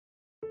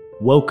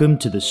Welcome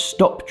to the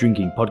Stop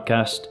Drinking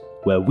podcast,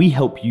 where we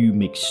help you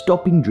make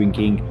stopping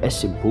drinking a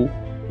simple,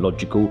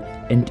 logical,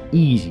 and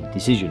easy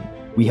decision.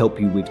 We help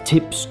you with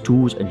tips,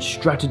 tools, and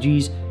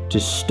strategies to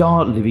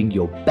start living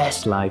your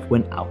best life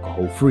when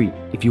alcohol-free.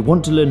 If you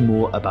want to learn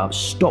more about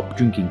Stop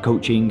Drinking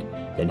coaching,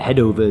 then head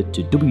over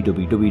to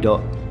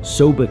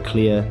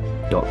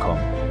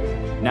www.soberclear.com.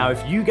 Now,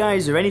 if you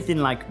guys are anything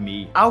like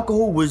me,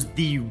 alcohol was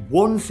the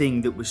one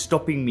thing that was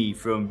stopping me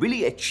from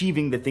really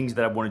achieving the things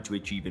that I wanted to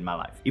achieve in my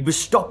life. It was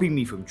stopping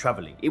me from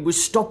traveling. It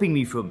was stopping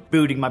me from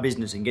building my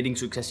business and getting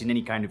success in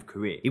any kind of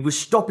career. It was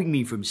stopping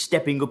me from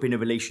stepping up in a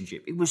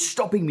relationship. It was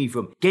stopping me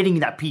from getting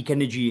that peak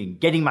energy and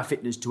getting my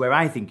fitness to where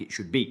I think it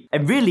should be.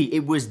 And really,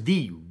 it was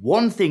the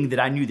one thing that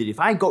I knew that if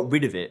I got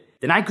rid of it,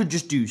 then I could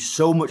just do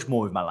so much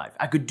more with my life.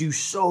 I could do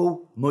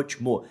so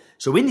much more.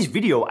 So in this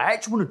video, I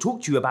actually want to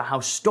talk to you about how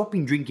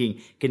stopping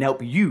drinking can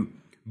help you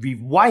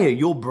rewire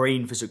your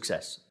brain for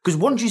success. Because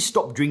once you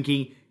stop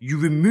drinking, you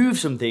remove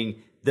something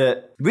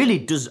that really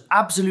does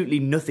absolutely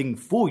nothing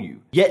for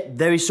you. Yet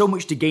there is so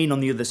much to gain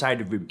on the other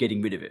side of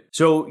getting rid of it.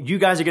 So you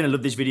guys are going to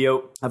love this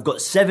video. I've got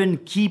 7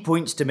 key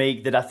points to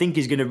make that I think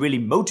is going to really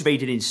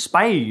motivate and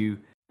inspire you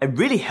and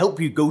really help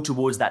you go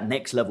towards that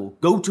next level.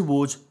 Go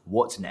towards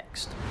what's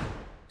next.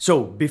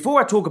 So,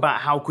 before I talk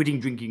about how quitting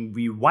drinking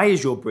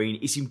rewires your brain,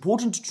 it's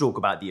important to talk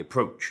about the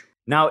approach.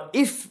 Now,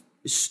 if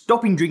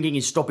stopping drinking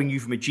is stopping you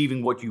from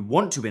achieving what you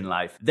want to in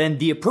life, then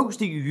the approach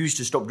that you use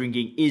to stop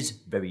drinking is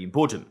very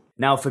important.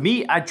 Now, for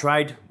me, I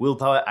tried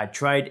willpower, I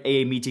tried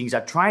AA meetings, I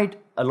tried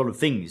a lot of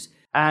things.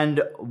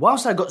 And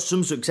whilst I got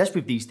some success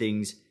with these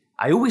things,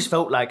 I always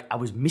felt like I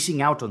was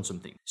missing out on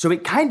something. So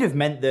it kind of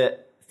meant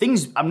that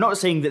I'm not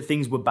saying that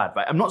things were bad,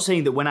 right? I'm not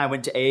saying that when I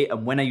went to AA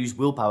and when I used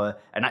willpower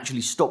and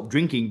actually stopped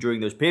drinking during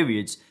those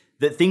periods,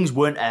 that things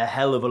weren't a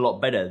hell of a lot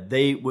better.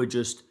 They were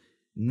just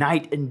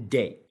night and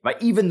day,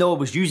 right? Even though I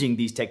was using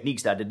these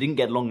techniques that I didn't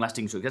get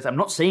long-lasting success, I'm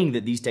not saying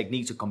that these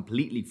techniques are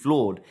completely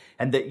flawed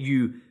and that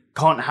you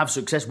can't have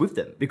success with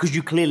them, because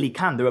you clearly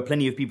can. There are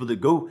plenty of people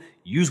that go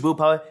use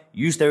willpower,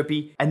 use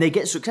therapy, and they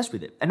get success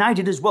with it. And I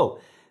did as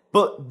well.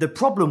 But the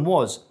problem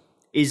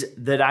is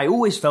that I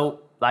always felt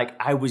like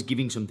I was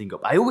giving something up.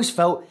 I always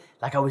felt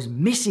like I was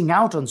missing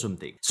out on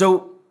something.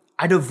 So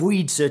I'd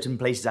avoid certain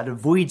places, I'd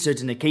avoid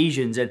certain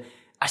occasions, and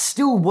I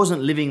still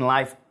wasn't living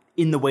life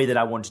in the way that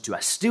I wanted to.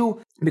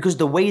 Because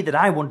the way that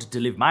I wanted to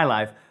live my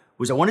life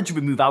was I wanted to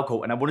remove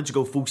alcohol and I wanted to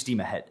go full steam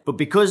ahead. But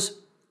because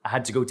I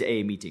had to go to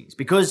AA meetings,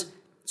 because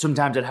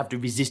sometimes I'd have to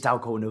resist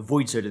alcohol and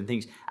avoid certain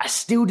things, I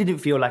still didn't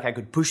feel like I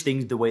could push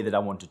things the way that I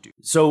wanted to.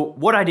 So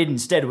what I did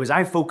instead was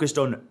I focused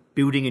on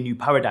building a new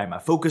paradigm. I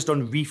focused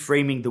on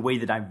reframing the way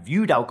that I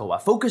viewed alcohol. I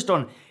focused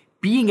on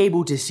being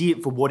able to see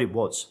it for what it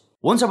was.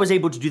 Once I was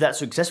able to do that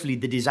successfully,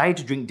 the desire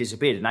to drink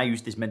disappeared. And I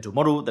used this mental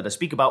model that I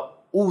speak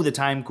about all the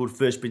time called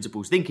first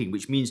principles thinking,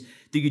 which means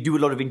that you do a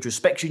lot of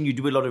introspection, you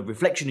do a lot of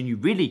reflection, and you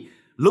really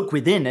look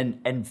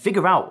within and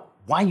figure out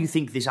why you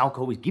think this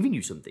alcohol is giving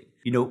you something.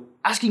 You know,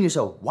 asking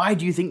yourself, why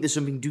do you think there's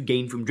something to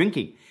gain from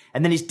drinking?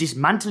 And then it's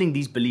dismantling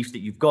these beliefs that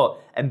you've got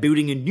and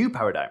building a new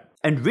paradigm.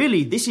 And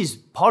really, this is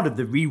part of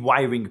the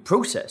rewiring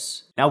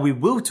process. Now, we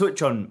will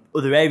touch on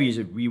other areas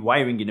of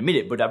rewiring in a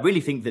minute, but I really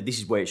think that this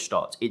is where it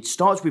starts. It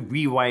starts with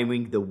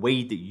rewiring the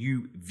way that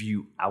you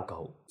view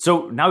alcohol.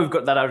 So now we've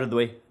got that out of the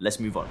way, let's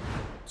move on.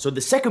 So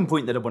the second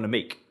point that I want to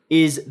make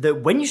is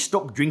that when you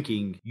stop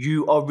drinking,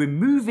 you are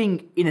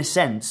removing, in a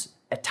sense,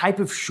 a type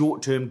of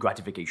short-term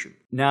gratification.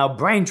 Now,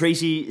 Brian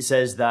Tracy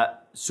says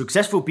that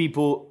successful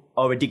people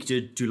are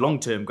addicted to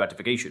long-term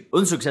gratification.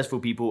 Unsuccessful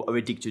people are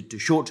addicted to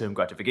short-term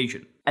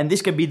gratification. And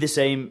this can be the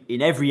same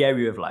in every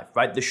area of life,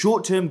 right? The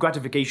short-term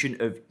gratification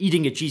of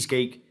eating a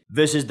cheesecake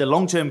versus the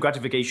long-term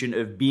gratification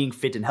of being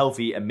fit and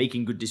healthy and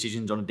making good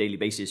decisions on a daily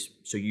basis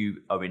so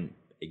you are in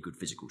a good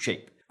physical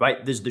shape,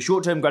 right? There's the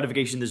short-term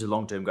gratification, there's a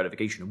long-term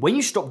gratification. When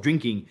you stop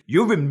drinking,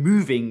 you're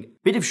removing a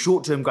bit of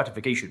short-term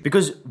gratification,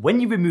 because when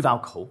you remove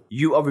alcohol,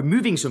 you are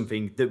removing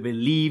something that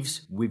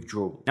relieves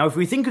withdrawal. Now, if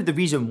we think of the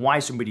reason why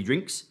somebody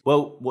drinks,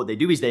 well, what they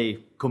do is they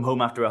come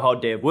home after a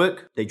hard day of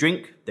work, they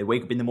drink, they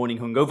wake up in the morning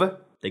hungover,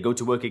 they go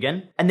to work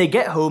again, and they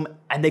get home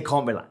and they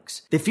can't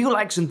relax. They feel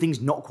like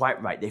something's not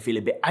quite right. They feel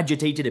a bit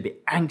agitated, a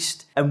bit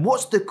angst. And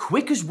what's the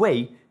quickest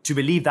way to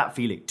relieve that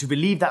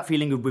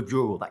feeling of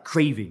withdrawal, that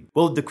craving?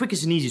 Well, the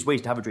quickest and easiest way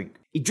is to have a drink.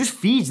 It just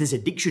feeds this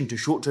addiction to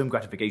short-term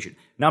gratification.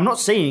 Now, I'm not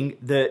saying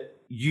that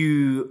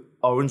you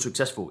are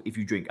unsuccessful if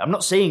you drink. I'm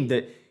not saying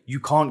that you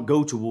can't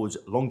go towards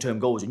long-term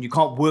goals and you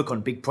can't work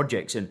on big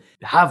projects and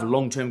have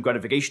long-term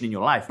gratification in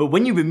your life. But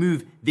when you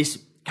remove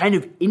this kind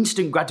of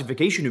instant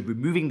gratification of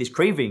removing this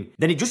craving,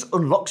 then it just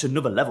unlocks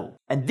another level.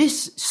 And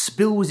this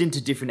spills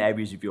into different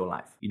areas of your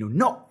life. You know,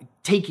 not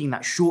taking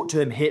that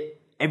short-term hit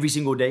every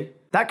single day.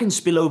 That can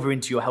spill over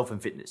into your health and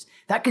fitness.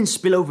 That can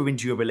spill over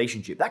into your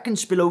relationship. That can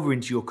spill over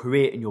into your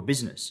career and your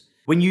business.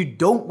 When you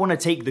don't want to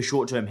take the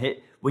short-term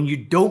hit, when you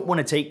don't want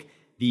to take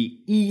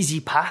the easy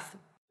path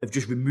of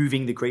just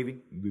removing the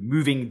craving,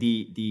 removing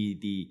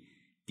the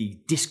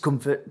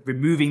discomfort,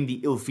 removing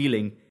the ill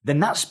feeling, then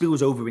that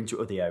spills over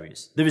into other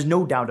areas. There is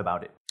no doubt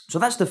about it. So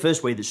that's the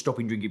first way that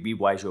stopping drinking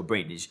rewires your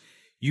brain, is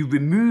you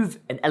remove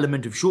an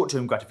element of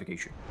short-term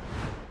gratification.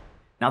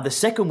 Now, the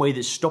second way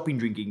that stopping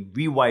drinking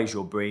rewires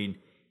your brain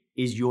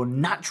is your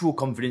natural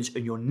confidence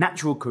and your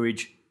natural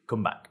courage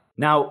come back.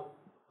 Now,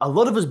 a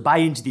lot of us buy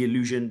into the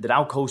illusion that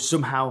alcohol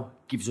somehow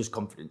gives us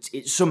confidence.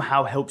 It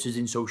somehow helps us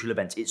in social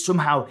events. It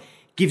somehow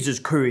gives us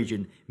courage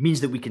and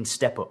means that we can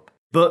step up.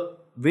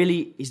 But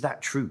really, is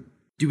that true?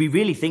 Do we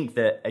really think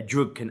that a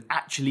drug can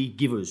actually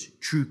give us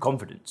true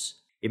confidence?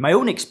 In my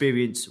own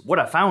experience, what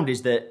I found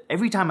is that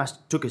every time I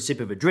took a sip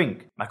of a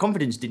drink, my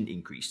confidence didn't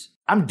increase.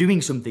 I'm doing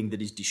something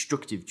that is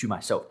destructive to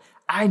myself.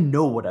 I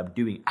know what I'm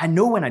doing. I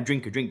know when I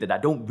drink a drink that I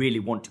don't really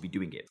want to be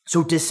doing it.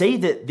 So to say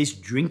that this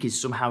drink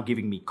is somehow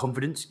giving me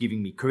confidence,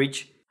 giving me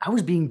courage, I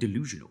was being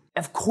delusional.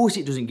 Of course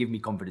it doesn't give me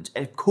confidence.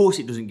 Of course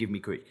it doesn't give me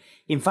courage.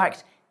 In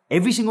fact,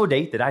 every single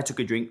day that I took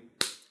a drink,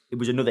 it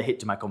was another hit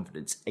to my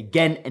confidence,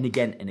 again and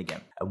again and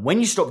again. And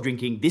when you stop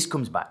drinking, this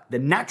comes back. The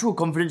natural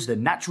confidence, the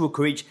natural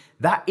courage,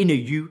 that inner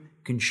you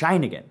can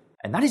shine again.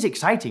 And that is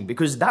exciting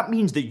because that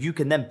means that you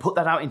can then put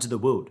that out into the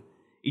world,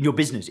 in your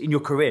business, in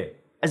your career,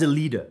 as a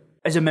leader,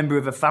 as a member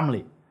of a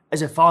family,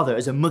 as a father,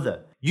 as a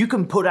mother. You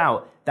can put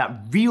out that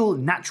real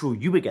natural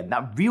you again,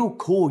 that real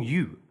core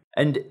you.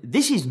 And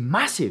this is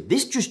massive.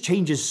 This just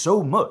changes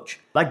so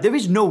much. Like, there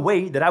is no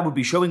way that I would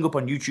be showing up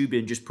on YouTube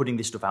and just putting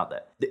this stuff out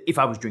there if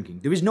I was drinking.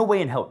 There is no way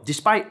in hell.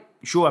 Despite,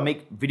 sure, I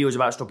make videos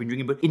about stopping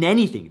drinking, but in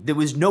anything, there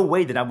was no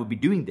way that I would be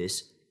doing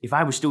this if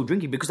I was still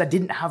drinking because I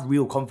didn't have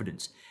real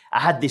confidence. I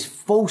had this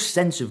false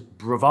sense of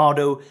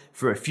bravado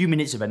for a few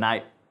minutes of a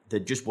night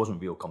that just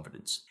wasn't real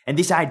confidence. And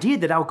this idea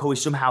that alcohol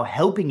is somehow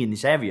helping in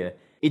this area,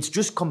 it's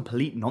just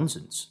complete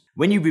nonsense.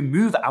 When you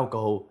remove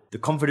alcohol, the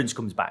confidence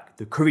comes back,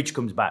 the courage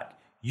comes back.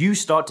 You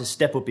start to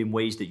step up in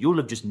ways that you'll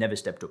have just never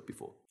stepped up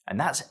before. And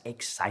that's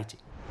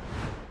exciting.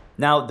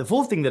 Now, the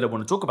fourth thing that I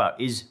want to talk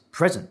about is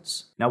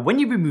presence. Now, when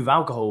you remove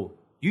alcohol,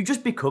 you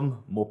just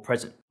become more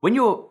present. When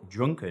you're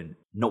drunk and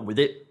not with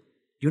it,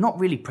 you're not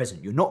really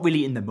present. You're not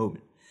really in the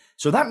moment.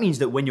 So that means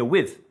that when you're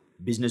with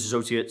business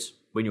associates,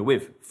 when you're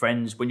with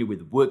friends, when you're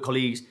with work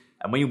colleagues,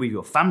 and when you're with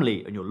your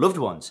family and your loved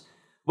ones,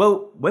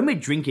 well, when we're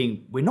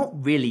drinking, we're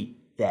not really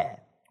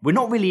there. We're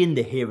not really in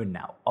the here and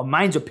now. Our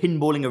minds are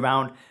pinballing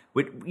around.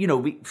 We're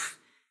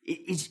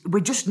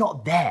just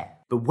not there.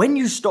 But when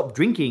you stop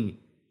drinking,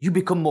 you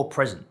become more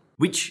present,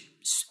 which,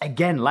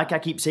 again, like I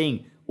keep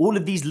saying, all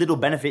of these little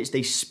benefits,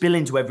 they spill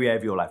into every area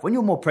of your life. When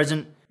you're more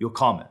present, you're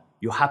calmer,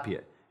 you're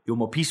happier, you're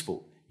more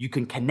peaceful. You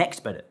can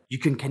connect better. You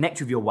can connect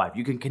with your wife.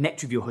 You can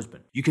connect with your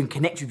husband. You can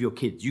connect with your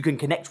kids. You can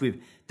connect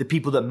with the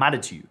people that matter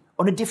to you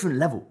on a different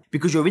level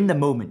because you're in the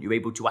moment. You're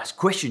able to ask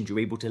questions. You're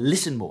able to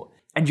listen more.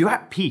 And you're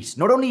at peace.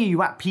 Not only are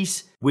you at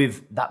peace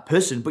with that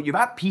person, but you're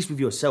at peace with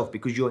yourself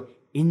because you're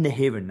in the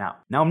here and now.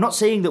 Now, I'm not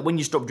saying that when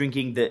you stop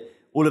drinking that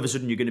all of a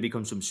sudden you're going to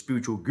become some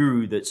spiritual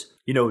guru that's,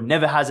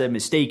 never has a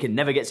mistake and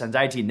never gets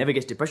anxiety and never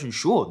gets depression.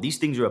 Sure, these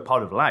things are a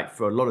part of life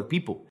for a lot of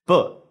people.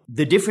 But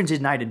the difference is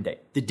night and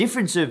day. The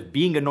difference of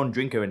being a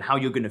non-drinker and how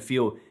you're going to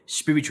feel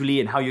spiritually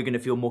and how you're going to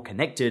feel more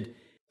connected,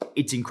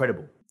 it's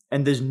incredible.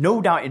 And there's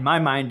no doubt in my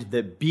mind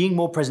that being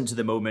more present to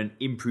the moment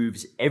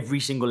improves every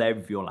single area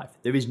of your life.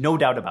 There is no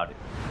doubt about it.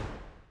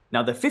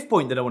 Now, the fifth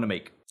point that I want to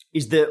make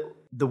is that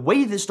the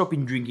way that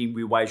stopping drinking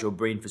rewires your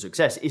brain for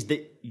success is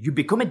that you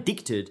become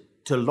addicted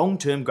to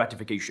long-term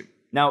gratification.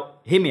 Now,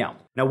 hear me out.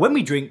 Now, when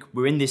we drink,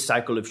 we're in this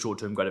cycle of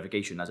short-term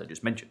gratification, as I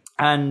just mentioned.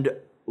 And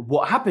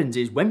what happens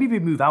is when we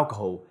remove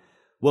alcohol,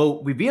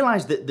 well, we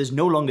realize that there's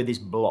no longer this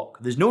block.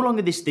 There's no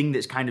longer this thing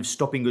that's kind of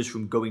stopping us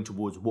from going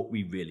towards what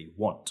we really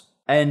want.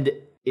 And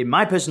in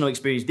my personal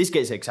experience, this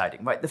gets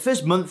exciting, right? The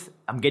first month,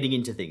 I'm getting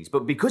into things.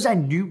 But because I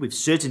knew with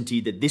certainty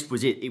that this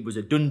was it was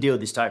a done deal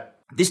this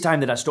time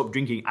that I stopped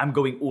drinking, I'm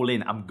going all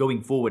in, I'm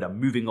going forward, I'm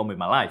moving on with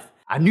my life.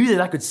 I knew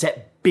that I could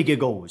set bigger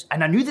goals.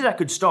 And I knew that I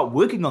could start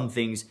working on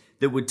things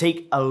that would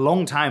take a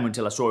long time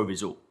until I saw a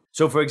result.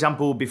 So for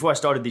example, before I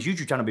started this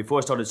YouTube channel, before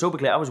I started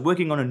SoberClear, I was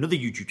working on another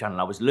YouTube channel.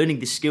 I was learning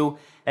this skill.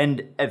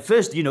 And at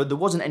first, there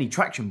wasn't any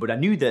traction, but I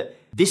knew that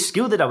this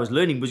skill that I was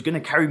learning was going to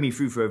carry me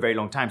through for a very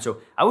long time. So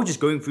I was just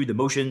going through the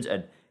motions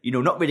and,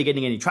 not really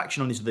getting any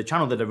traction on this other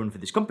channel that I run for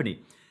this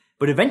company.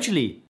 But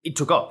eventually it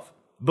took off.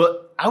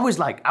 But I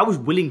was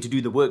willing to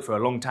do the work for a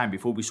long time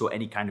before we saw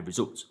any kind of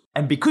results.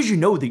 And because you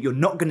know that you're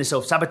not going to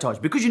self-sabotage,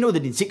 because you know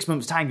that in 6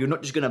 months' time, you're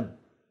not just going to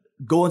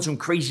go on some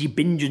crazy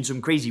binge and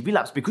some crazy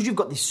relapse, because you've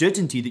got this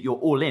certainty that you're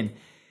all in,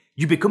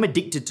 you become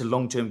addicted to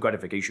long-term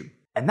gratification.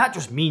 And that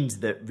just means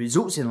that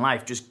results in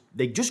life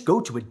they just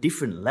go to a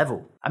different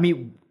level. I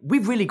mean,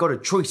 we've really got a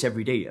choice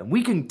every day, and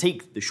we can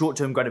take the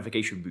short-term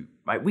gratification route,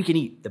 right? We can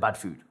eat the bad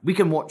food. We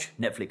can watch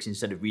Netflix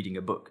instead of reading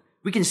a book.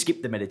 We can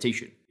skip the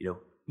meditation,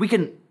 We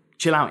can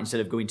chill out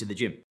instead of going to the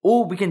gym.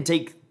 Or we can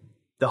take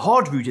the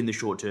hard route in the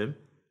short term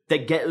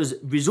that get us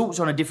results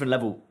on a different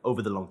level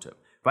over the long term,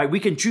 right? We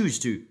can choose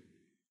to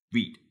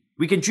read.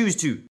 We can choose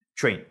to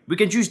train. We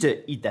can choose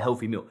to eat the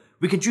healthy meal.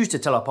 We can choose to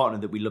tell our partner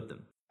that we love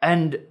them.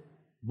 And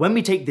when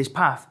we take this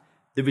path,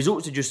 the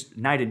results are just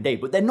night and day,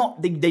 but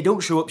they don't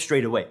show up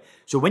straight away.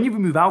 So when you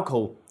remove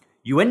alcohol,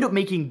 you end up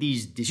making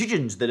these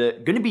decisions that are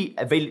going to be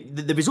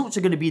available. The results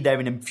are going to be there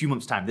in a few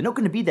months' time. They're not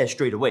going to be there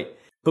straight away.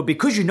 But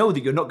because you know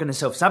that you're not going to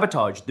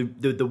self-sabotage,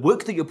 the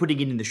work that you're putting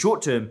in the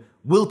short term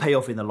will pay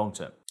off in the long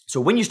term. So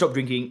when you stop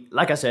drinking,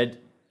 like I said,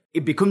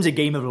 it becomes a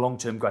game of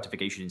long-term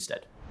gratification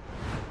instead.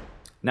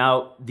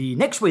 Now, the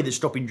next way that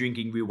stopping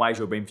drinking rewires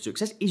your brain for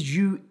success is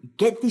you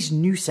get this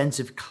new sense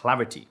of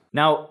clarity.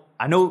 Now,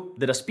 I know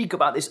that I speak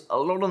about this a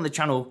lot on the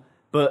channel,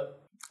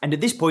 and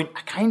at this point,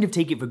 I kind of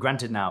take it for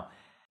granted now.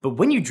 But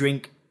when you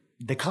drink,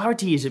 the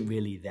clarity isn't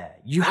really there.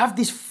 You have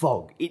this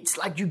fog. It's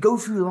like you go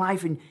through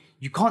life and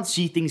you can't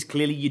see things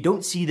clearly. You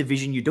don't see the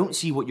vision. You don't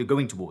see what you're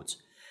going towards.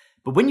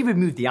 But when you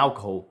remove the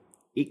alcohol,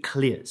 it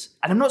clears.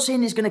 And I'm not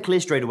saying it's going to clear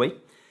straight away.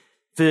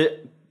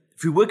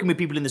 Through working with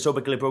people in the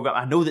Sober Clear program,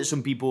 I know that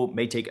some people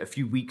may take a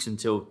few weeks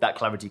until that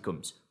clarity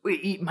comes.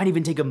 It might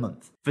even take a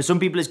month. For some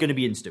people, it's going to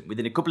be instant.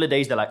 Within a couple of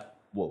days, they're like,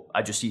 whoa,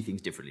 I just see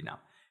things differently now.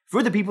 For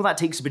other people, that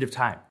takes a bit of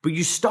time. But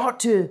you start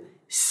to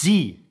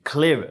see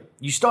clearer.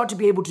 You start to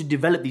be able to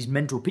develop these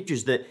mental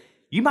pictures that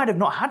you might have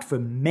not had for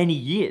many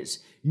years.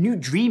 New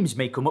dreams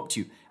may come up to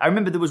you. I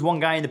remember there was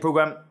one guy in the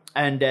program,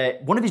 and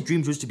one of his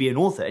dreams was to be an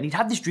author, and he'd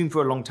had this dream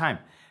for a long time.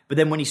 But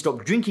then when he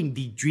stopped drinking,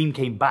 the dream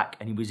came back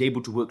and he was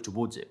able to work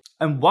towards it.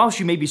 And whilst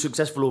you may be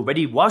successful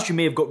already, whilst you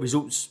may have got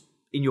results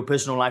in your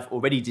personal life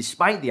already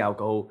despite the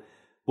alcohol,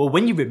 well,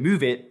 when you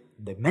remove it,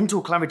 the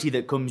mental clarity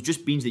that comes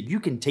just means that you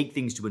can take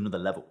things to another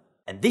level.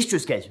 And this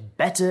just gets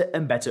better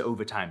and better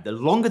over time. The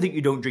longer that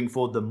you don't drink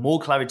for, the more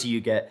clarity you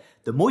get,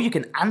 the more you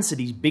can answer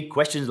these big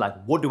questions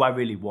like, what do I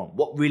really want?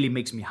 What really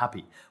makes me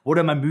happy? What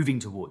am I moving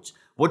towards?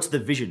 What's the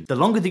vision? The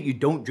longer that you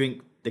don't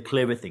drink, the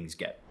clearer things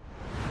get.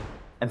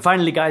 And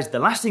finally, guys, the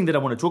last thing that I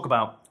want to talk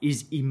about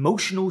is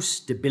emotional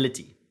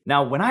stability.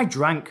 Now, when I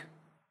drank,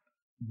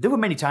 there were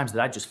many times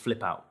that I'd just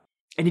flip out.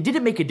 And it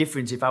didn't make a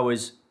difference if I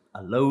was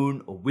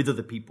alone or with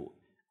other people.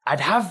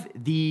 I'd have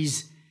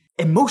these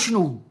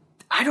emotional,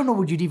 I don't know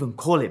what you'd even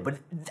call it, but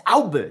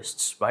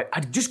outbursts, right?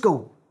 I'd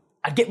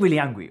get really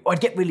angry, or I'd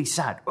get really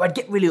sad, or I'd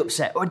get really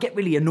upset, or I'd get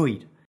really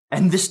annoyed.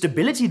 And the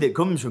stability that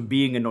comes from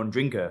being a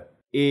non-drinker,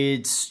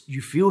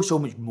 you feel so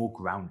much more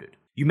grounded.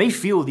 You may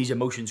feel these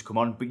emotions come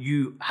on, but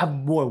you have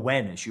more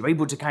awareness. You're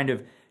able to kind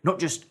of not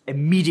just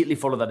immediately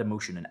follow that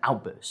emotion and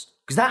outburst.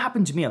 Because that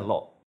happened to me a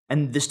lot.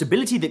 And the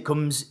stability that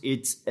comes,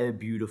 it's a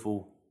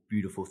beautiful,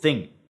 beautiful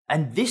thing.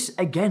 And this,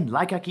 again,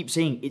 like I keep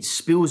saying, it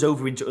spills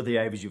over into other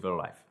areas of your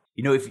life.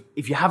 You know,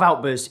 if you have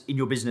outbursts in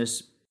your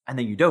business and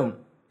then you don't,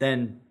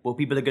 then, well,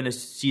 people are going to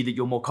see that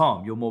you're more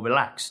calm, you're more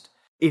relaxed.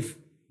 If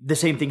the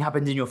same thing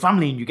happens in your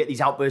family and you get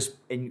these outbursts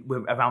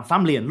around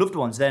family and loved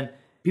ones, then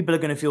people are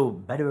going to feel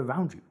better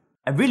around you.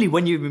 And really,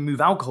 when you remove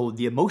alcohol,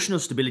 the emotional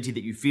stability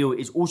that you feel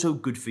is also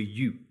good for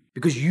you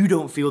because you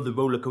don't feel the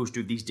roller coaster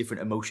of these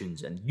different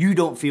emotions and you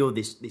don't feel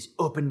this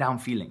up and down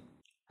feeling.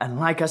 And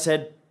like I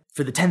said,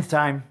 for the 10th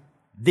time,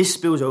 this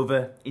spills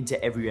over into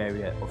every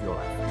area of your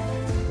life.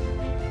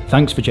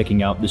 Thanks for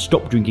checking out the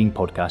Stop Drinking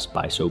podcast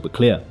by Sober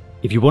Clear.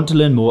 If you want to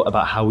learn more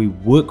about how we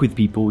work with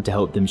people to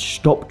help them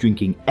stop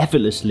drinking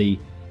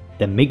effortlessly,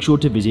 then make sure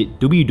to visit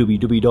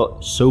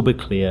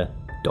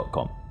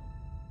www.soberclear.com.